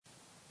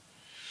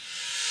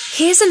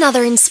Here's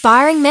another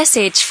inspiring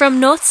message from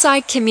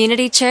Northside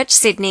Community Church,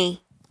 Sydney.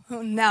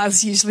 Well, now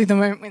is usually the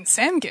moment when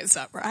Sam gets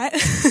up, right?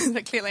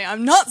 But clearly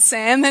I'm not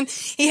Sam, and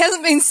he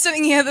hasn't been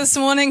sitting here this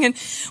morning, and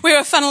we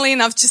were, funnily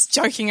enough, just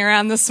joking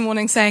around this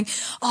morning saying,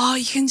 oh,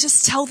 you can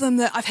just tell them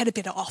that I've had a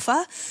better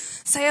offer.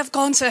 Say I've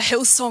gone to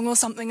Hillsong or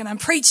something and I'm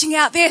preaching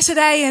out there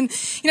today, and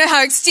you know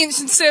how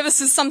extension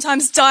services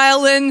sometimes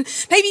dial in.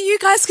 Maybe you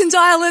guys can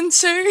dial in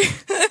too.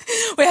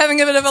 We're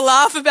having a bit of a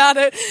laugh about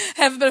it,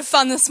 have a bit of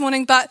fun this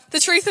morning, but the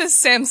truth is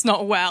Sam's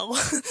not well.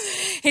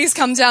 He's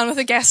come down with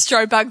a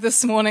gastro bug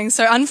this morning,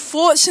 so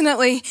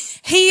unfortunately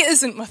he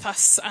isn't with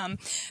us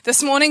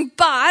this morning.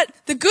 But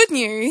the good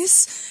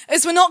news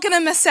is we're not going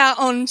to miss out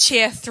on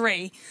Chair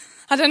 3.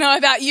 I don't know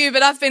about you,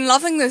 but I've been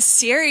loving this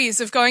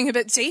series of going a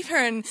bit deeper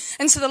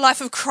into the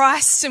life of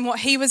Christ and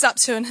what he was up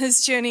to in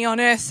his journey on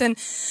earth. And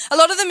a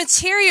lot of the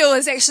material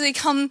has actually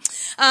come,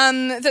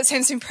 that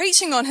Sam's been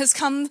preaching on, has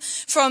come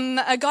from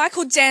a guy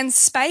called Dan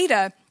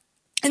Spader.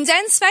 And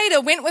Dan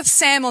Spader went with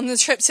Sam on the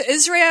trip to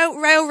Israel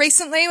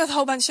recently with a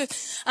whole bunch of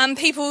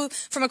people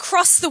from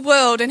across the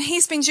world, and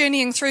he's been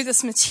journeying through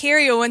this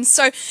material. And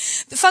so,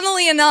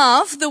 funnily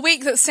enough, the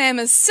week that Sam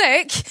is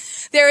sick,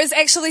 there is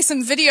actually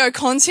some video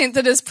content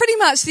that is pretty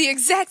much the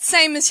exact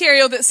same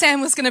material that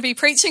Sam was going to be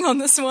preaching on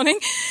this morning.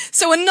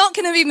 So we're not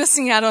going to be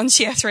missing out on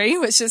Chair 3,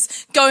 which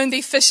is go and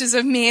be fishers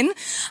of men.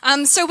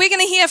 So we're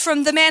going to hear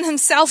from the man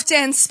himself,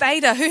 Dan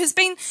Spader, who has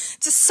been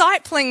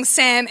discipling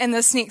Sam and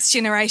this next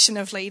generation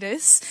of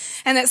leaders.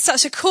 And it's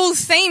such a cool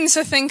theme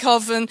to think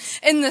of in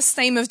this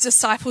theme of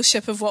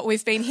discipleship of what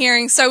we've been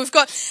hearing. So we've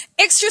got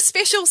extra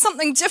special,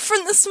 something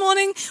different this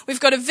morning. We've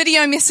got a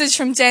video message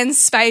from Dan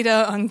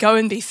Spader on go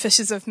and be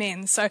fishers of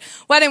men. So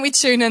why don't we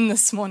tune in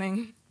this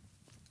morning?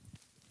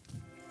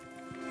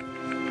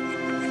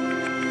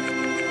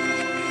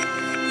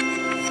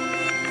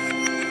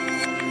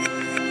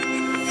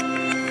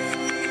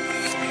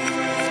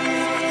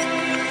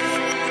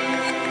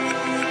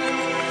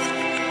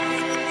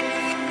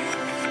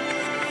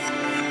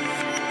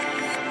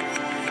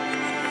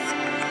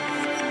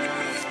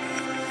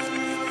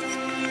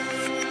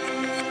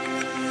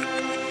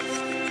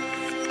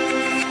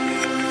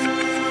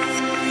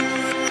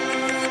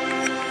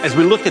 As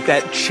we look at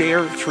that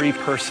Chair 3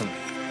 person,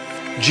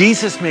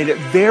 Jesus made it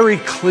very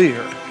clear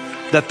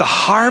that the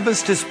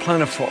harvest is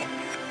plentiful,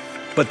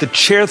 but the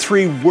Chair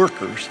 3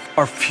 workers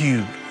are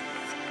few.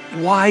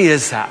 Why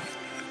is that?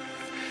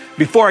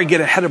 Before I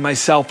get ahead of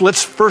myself,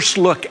 let's first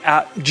look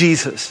at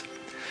Jesus.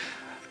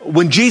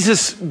 When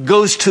Jesus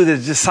goes to the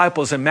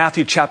disciples in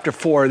Matthew chapter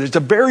 4, there's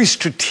a very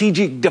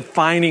strategic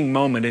defining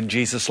moment in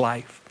Jesus'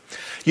 life.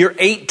 You're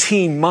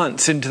 18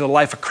 months into the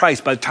life of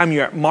Christ by the time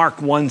you're at Mark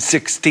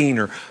 1:16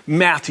 or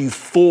Matthew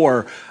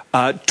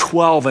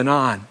 4:12 and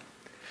on.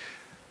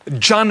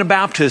 John the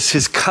Baptist,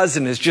 his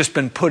cousin, has just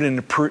been put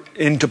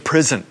into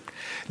prison.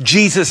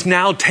 Jesus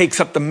now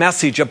takes up the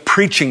message of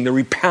preaching the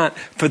repent,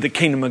 for the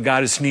kingdom of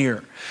God is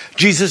near.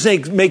 Jesus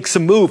makes a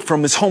move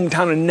from his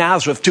hometown in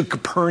Nazareth to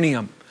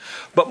Capernaum.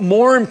 But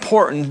more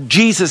important,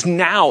 Jesus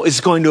now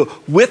is going to,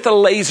 with a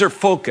laser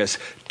focus,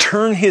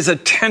 turn his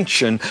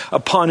attention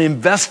upon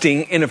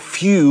investing in a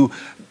few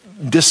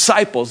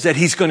disciples that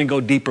he's going to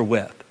go deeper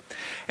with.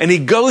 And he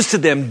goes to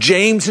them,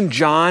 James and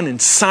John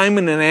and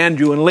Simon and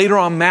Andrew, and later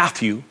on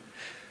Matthew,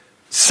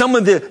 some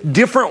of the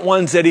different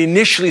ones that he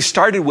initially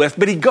started with,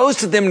 but he goes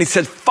to them and he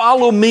says,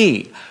 follow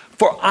me,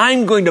 for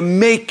I'm going to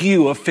make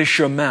you a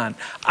fisher of men.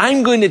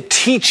 I'm going to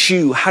teach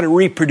you how to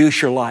reproduce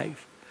your life.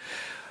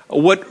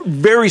 What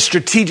very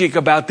strategic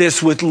about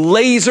this, with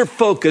laser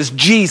focus,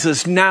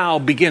 Jesus now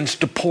begins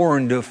to pour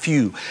into a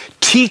few,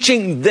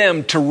 teaching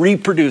them to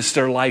reproduce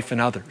their life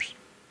in others.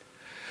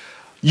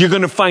 You're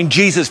going to find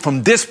Jesus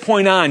from this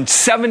point on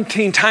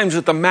 17 times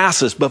with the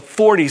masses, but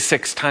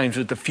 46 times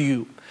with the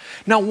few.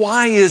 Now,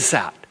 why is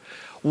that?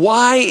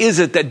 Why is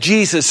it that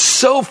Jesus is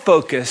so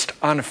focused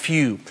on a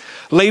few?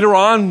 Later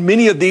on,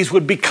 many of these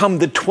would become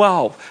the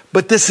 12,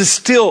 but this is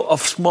still a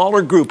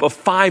smaller group of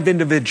 5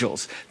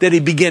 individuals that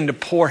he began to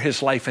pour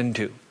his life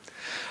into.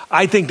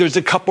 I think there's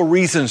a couple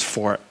reasons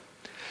for it.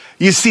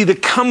 You see, the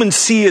come and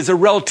see is a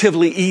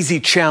relatively easy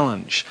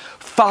challenge.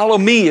 Follow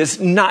me is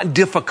not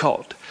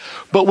difficult.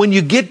 But when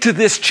you get to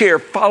this chair,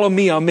 follow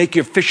me, I'll make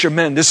you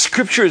fishermen. The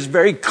scripture is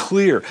very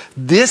clear.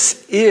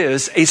 This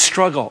is a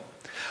struggle.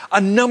 A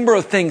number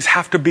of things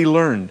have to be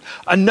learned.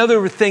 A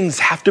number of things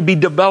have to be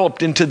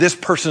developed into this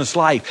person's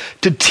life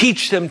to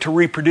teach them to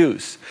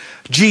reproduce.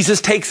 Jesus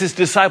takes his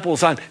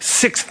disciples on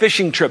 6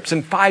 fishing trips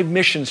and 5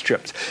 missions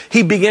trips.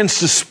 He begins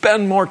to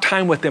spend more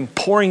time with them,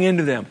 pouring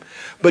into them.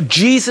 But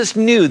Jesus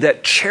knew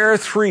that Chair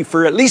 3,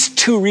 for at least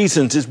 2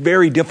 reasons, is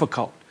very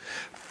difficult.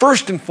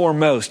 First and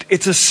foremost,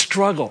 it's a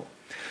struggle.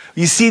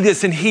 You see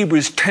this in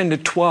Hebrews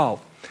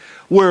 10-12.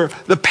 Where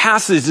the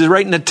passage is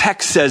right in the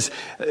text says,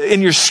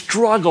 in your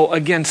struggle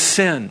against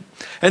sin.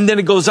 And then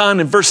it goes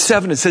on in verse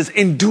 7, it says,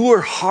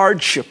 endure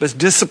hardship as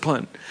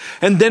discipline.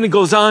 And then it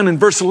goes on in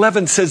verse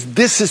 11, says,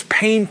 this is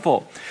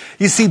painful.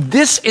 You see,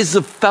 this is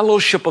the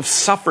fellowship of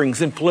sufferings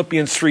in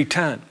Philippians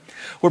 3:10.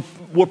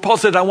 Where Paul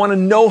said, I want to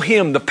know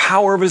him, the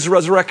power of his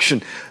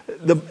resurrection,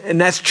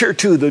 and that's chair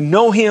 2. The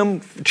know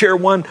him, chair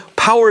 1.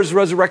 Power is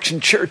resurrection,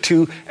 chair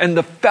 2. And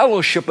the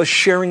fellowship of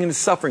sharing in his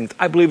sufferings,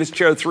 I believe it's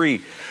chair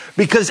 3.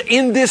 Because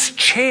in this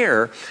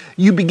chair,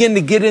 you begin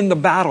to get in the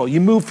battle.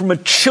 You move from a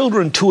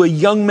children to a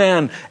young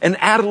man, an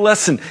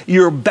adolescent.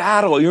 You're a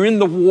battle. You're in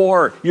the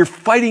war. You're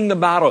fighting the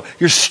battle.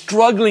 You're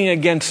struggling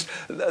against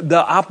the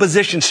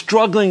opposition,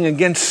 struggling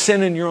against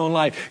sin in your own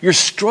life. You're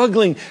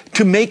struggling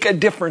to make a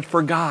difference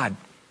for God.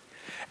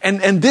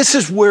 And this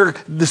is where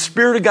the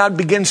Spirit of God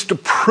begins to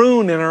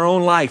prune in our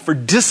own life for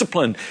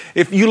discipline.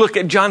 If you look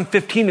at John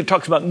 15, it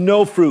talks about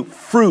no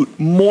fruit,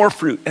 more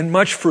fruit, and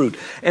much fruit.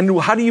 And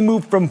how do you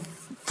move from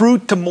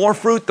fruit to more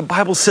fruit? The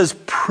Bible says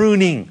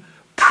pruning.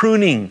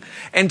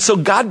 And so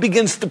God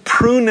begins to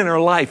prune in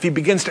our life. He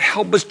begins to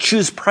help us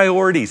choose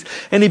priorities.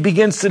 And he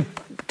begins to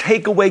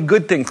take away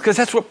good things, because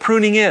that's what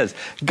pruning is.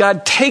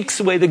 God takes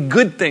away the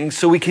good things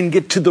so we can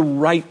get to the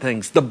right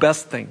things, the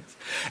best things.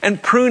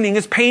 And pruning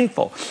is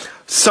painful.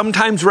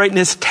 Sometimes right in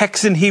this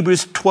text in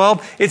Hebrews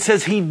 12, it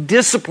says he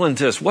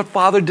disciplines us. What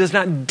father does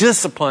not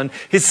discipline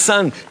his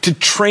son to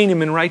train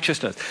him in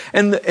righteousness?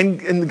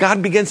 And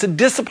God begins to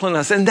discipline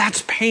us, and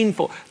that's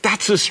painful.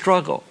 That's a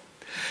struggle.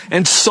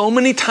 And so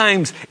many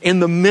times in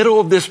the middle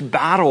of this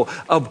battle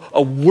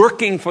of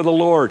working for the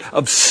Lord,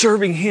 of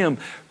serving him,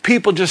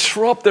 people just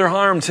throw up their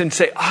arms and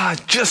say,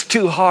 just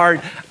too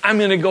hard. I'm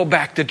going to go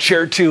back to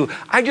chair 2.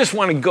 I just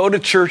want to go to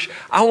church.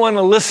 I want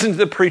to listen to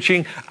the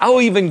preaching.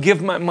 I'll even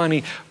give my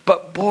money.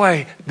 But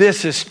boy,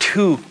 this is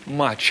too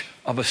much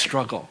of a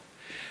struggle.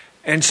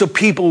 And so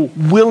people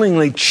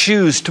willingly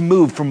choose to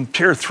move from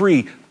chair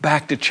 3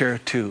 back to chair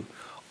 2,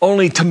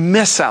 only to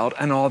miss out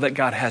on all that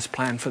God has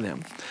planned for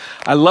them.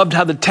 I loved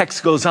how the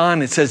text goes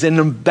on. It says, in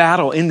the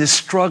battle, in this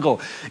struggle,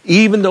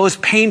 even though it's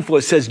painful,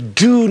 it says,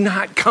 do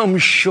not come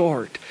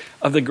short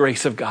of the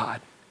grace of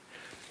God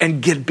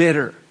and get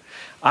bitter.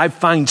 I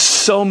find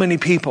so many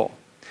people,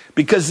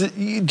 because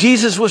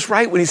Jesus was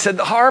right when he said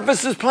the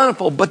harvest is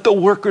plentiful, but the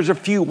workers are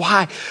few.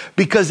 Why?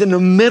 Because in the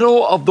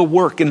middle of the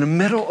work, in the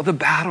middle of the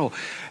battle,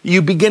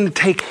 you begin to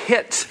take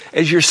hits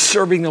as you're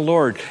serving the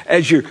Lord,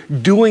 as you're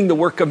doing the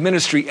work of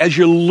ministry, as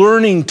you're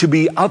learning to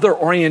be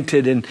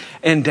other-oriented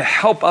and to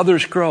help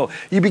others grow.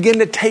 You begin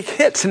to take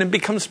hits and it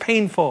becomes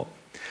painful.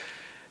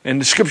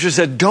 And the scripture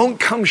said, don't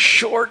come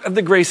short of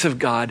the grace of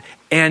God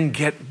and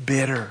get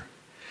bitter.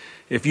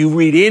 If you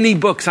read any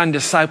books on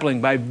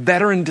discipling by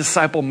veteran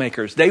disciple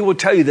makers, they will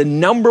tell you the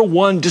number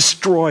one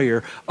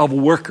destroyer of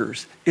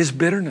workers is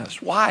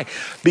bitterness. Why?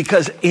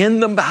 Because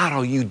in the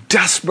battle, you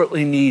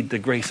desperately need the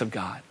grace of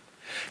God.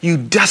 You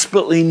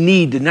desperately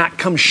need to not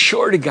come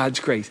short of God's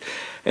grace.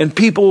 And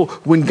people,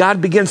 when God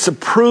begins to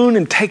prune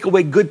and take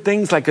away good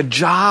things like a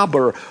job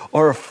or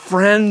a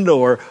friend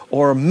or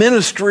a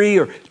ministry,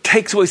 or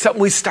takes away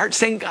something, we start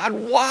saying, God,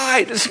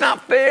 why? It's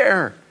not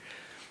fair.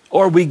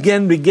 Or we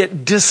begin to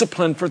get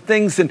disciplined for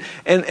things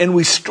and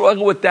we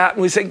struggle with that.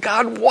 And we say,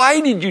 God,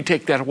 why did you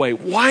take that away?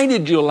 Why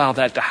did you allow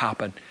that to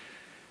happen?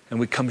 And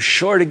we come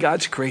short of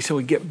God's grace and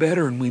we get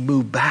better and we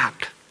move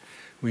back.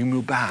 We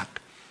move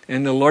back.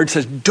 And the Lord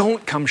says,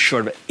 don't come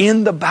short of it.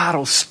 In the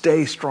battle,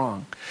 stay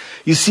strong.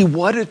 You see,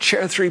 what do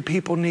chair 3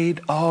 people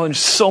need? Oh, and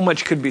so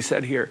much could be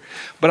said here.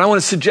 But I want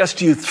to suggest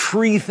to you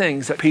 3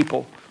 things that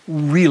people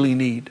really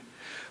need.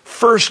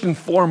 First and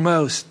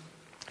foremost,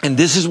 and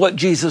this is what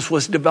Jesus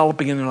was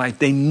developing in their life,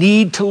 they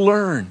need to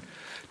learn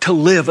to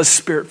live a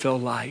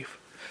Spirit-filled life,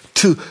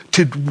 to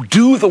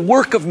do the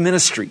work of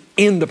ministry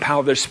in the power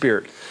of their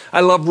Spirit.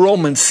 I love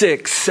Romans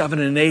 6, 7,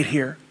 and 8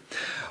 here.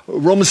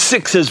 Romans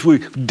 6 says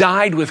we've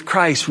died with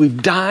Christ.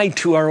 We've died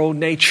to our old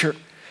nature.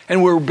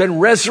 And we've been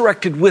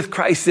resurrected with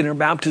Christ in our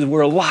baptism.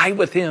 We're alive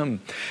with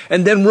him.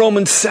 And then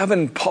Romans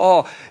 7,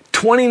 Paul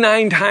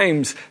 29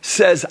 times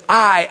says,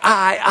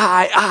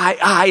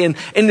 I. And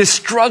in this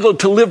struggle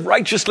to live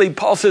righteously,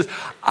 Paul says,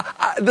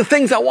 the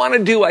things I want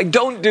to do, I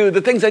don't do.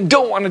 The things I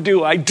don't want to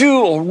do, I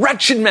do. Oh,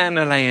 wretched man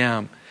that I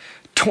am.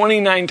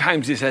 29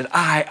 times he says,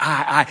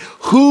 I.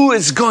 Who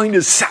is going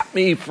to set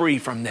me free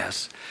from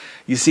this?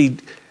 You see,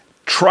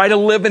 try to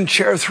live in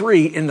chair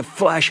 3 in the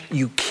flesh.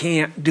 You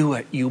can't do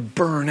it. You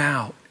burn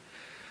out.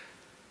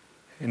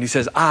 And he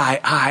says,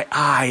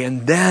 I.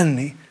 And then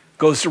he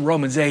goes to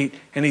Romans 8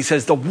 and he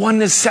says, the one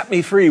that set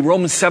me free.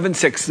 Romans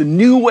 7:6, the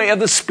new way of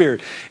the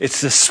Spirit.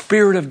 It's the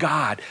Spirit of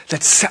God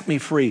that set me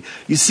free.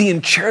 You see,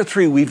 in chair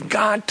 3, we've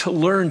got to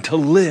learn to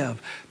live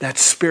that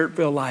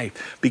Spirit-filled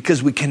life,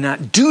 because we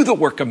cannot do the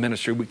work of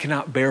ministry. We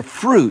cannot bear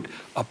fruit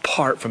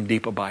apart from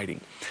deep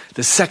abiding.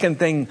 The second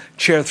thing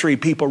chair 3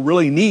 people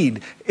really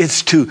need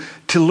is to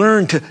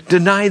learn to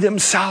deny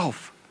themselves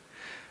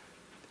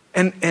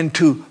and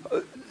to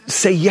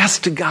say yes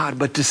to God,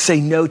 but to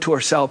say no to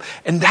ourselves.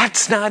 And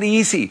that's not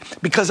easy,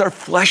 because our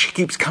flesh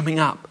keeps coming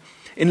up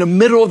in the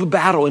middle of the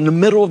battle, in the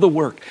middle of the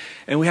work.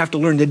 And we have to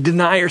learn to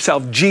deny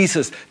ourselves.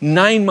 Jesus,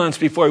 9 months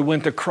before he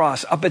went to the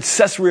cross, up at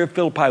Caesarea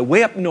Philippi,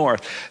 way up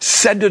north,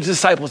 said to the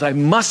disciples, I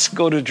must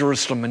go to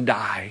Jerusalem and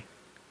die.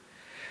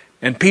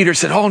 And Peter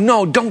said, oh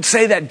no, don't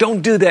say that,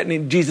 don't do that.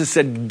 And Jesus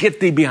said, get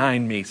thee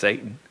behind me,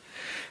 Satan.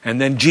 And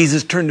then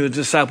Jesus turned to his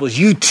disciples,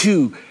 you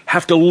too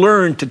have to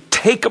learn to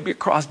take up your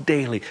cross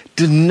daily,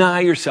 deny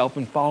yourself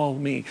and follow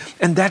me.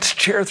 And that's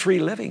chair 3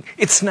 living.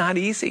 It's not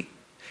easy.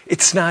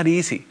 It's not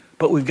easy.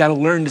 But we've got to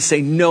learn to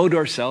say no to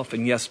ourselves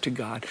and yes to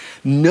God.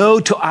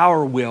 No to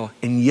our will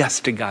and yes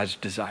to God's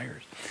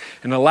desires.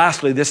 And then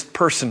lastly,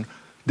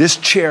 this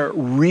chair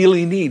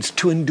really needs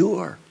to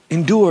endure.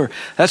 Endure.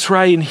 That's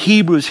right in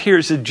Hebrews here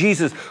it says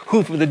Jesus,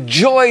 who for the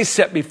joy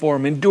set before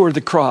him, endured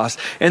the cross.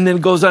 And then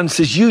it goes on and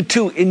says, you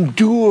too,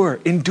 endure.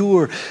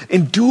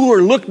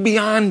 Look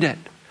beyond it.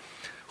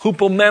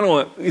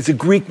 Hupomeno is a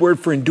Greek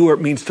word for endure.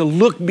 It means to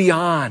look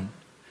beyond,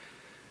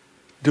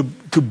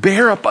 to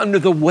bear up under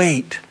the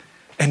weight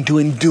and to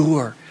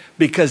endure.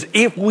 Because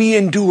if we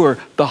endure,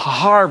 the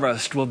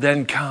harvest will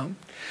then come.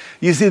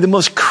 You see, the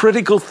most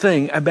critical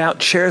thing about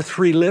chair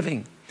 3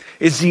 living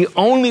is the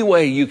only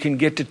way you can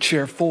get to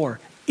chair 4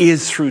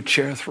 is through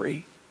chair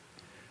 3.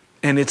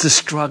 And it's a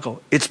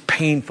struggle. It's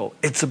painful.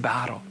 It's a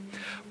battle.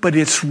 But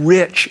it's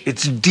rich.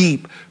 It's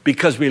deep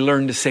because we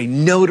learn to say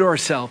no to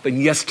ourselves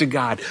and yes to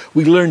God.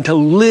 We learn to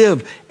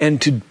live and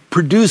to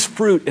produce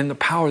fruit in the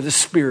power of the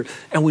Spirit.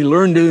 And we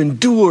learn to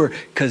endure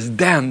because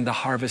then the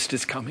harvest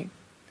is coming.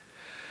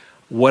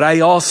 What I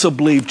also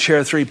believe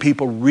chair 3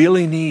 people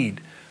really need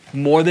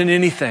more than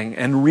anything,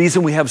 and the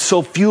reason we have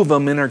so few of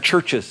them in our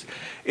churches,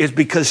 is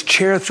because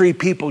chair 3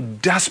 people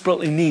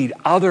desperately need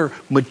other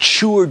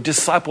mature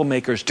disciple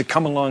makers to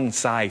come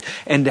alongside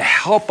and to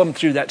help them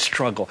through that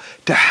struggle,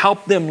 to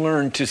help them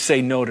learn to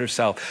say no to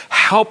self,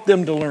 help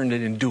them to learn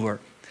to endure.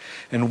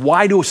 And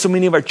why do so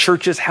many of our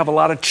churches have a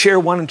lot of chair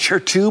 1 and chair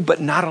 2, but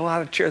not a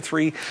lot of chair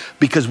 3?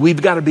 Because we've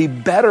got to be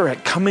better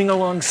at coming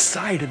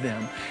alongside of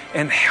them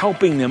and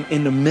helping them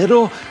in the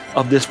middle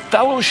of this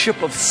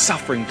fellowship of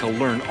suffering to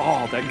learn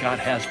all that God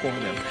has for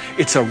them.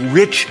 It's a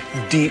rich,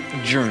 deep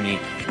journey,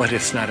 but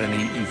it's not an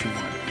easy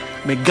one.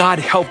 May God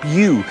help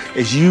you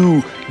as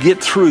you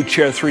get through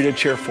chair 3 to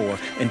chair 4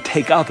 and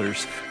take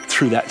others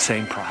through that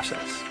same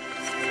process.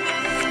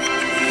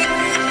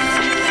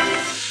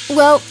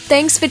 Well,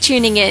 thanks for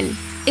tuning in.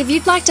 If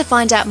you'd like to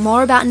find out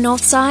more about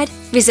Northside,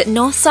 visit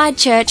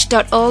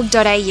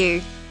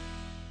northsidechurch.org.au.